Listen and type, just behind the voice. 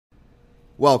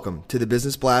Welcome to the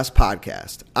Business Blast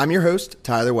podcast. I'm your host,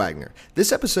 Tyler Wagner.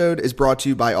 This episode is brought to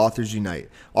you by Authors Unite.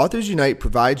 Authors Unite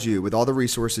provides you with all the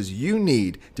resources you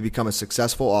need to become a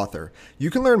successful author. You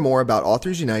can learn more about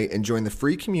Authors Unite and join the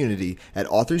free community at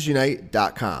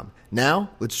authorsunite.com.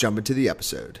 Now, let's jump into the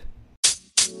episode.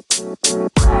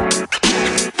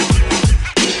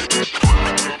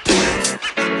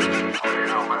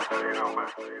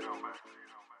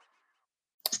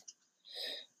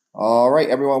 All right,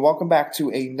 everyone, welcome back to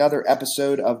another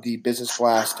episode of the Business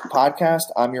Blast podcast.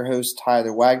 I'm your host,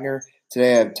 Tyler Wagner.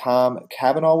 Today I have Tom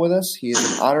Cavanaugh with us. He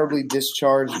is an honorably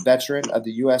discharged veteran of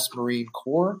the U.S. Marine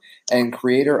Corps and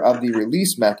creator of the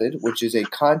Release Method, which is a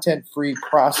content-free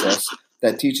process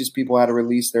that teaches people how to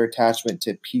release their attachment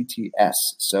to PTS.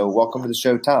 So welcome to the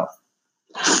show, Tom.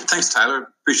 Thanks, Tyler.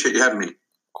 Appreciate you having me.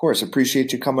 Of course,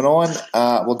 appreciate you coming on.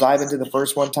 We'll dive into the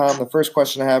first one, Tom. The first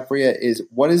question I have for you is,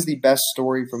 what is the best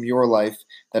story from your life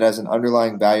that has an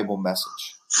underlying valuable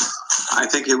message? I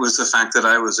think it was the fact that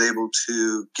I was able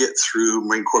to get through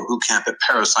Marine Corps boot camp at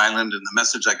Parris Island, and the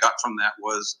message I got from that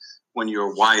was, when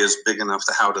your why is big enough,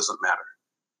 the how doesn't matter.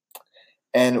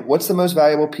 And what's the most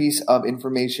valuable piece of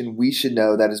information we should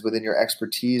know that is within your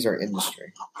expertise or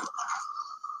industry?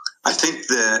 I think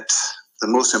that the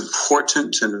most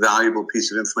important and valuable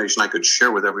piece of information I could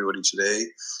share with everybody today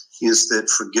is that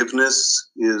forgiveness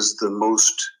is the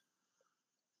most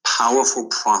powerful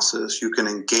process you can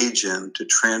engage in to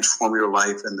transform your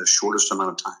life in the shortest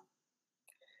amount of time.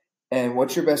 And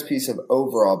what's your best piece of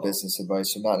overall business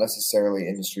advice, so not necessarily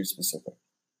industry specific?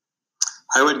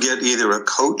 I would get either a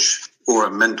coach or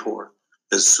a mentor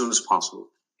as soon as possible.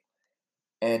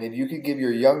 And if you could give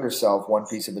your younger self one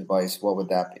piece of advice, what would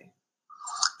that be?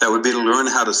 That would be to learn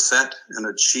how to set and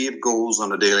achieve goals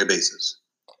on a daily basis.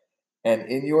 And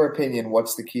in your opinion,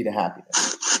 what's the key to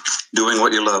happiness? Doing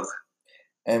what you love.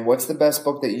 And what's the best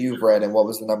book that you've read, and what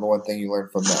was the number one thing you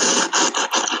learned from that?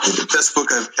 The best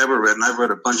book I've ever read, and I've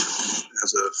read a bunch of them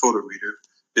as a photo reader,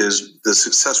 is The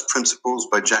Success Principles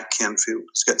by Jack Canfield.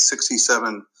 It's got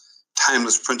 67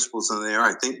 timeless principles in there.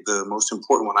 I think the most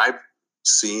important one I've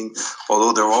seen,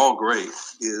 although they're all great,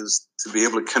 is to be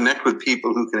able to connect with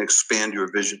people who can expand your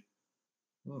vision.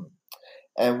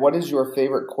 And what is your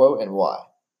favorite quote and why?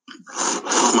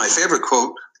 My favorite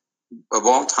quote of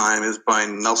all time is by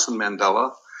Nelson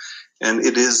Mandela, and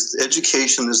it is,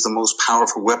 education is the most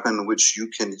powerful weapon which you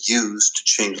can use to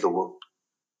change the world.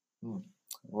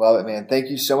 Love it, man. Thank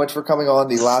you so much for coming on.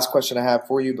 The last question I have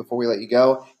for you before we let you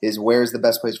go is, where's the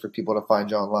best place for people to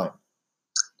find you online?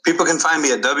 People can find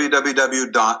me at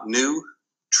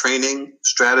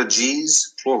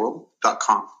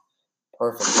www.newtrainingstrategies.com.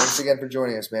 Perfect. Thanks again for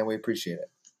joining us, man. We appreciate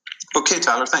it. Okay,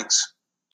 Tyler. Thanks.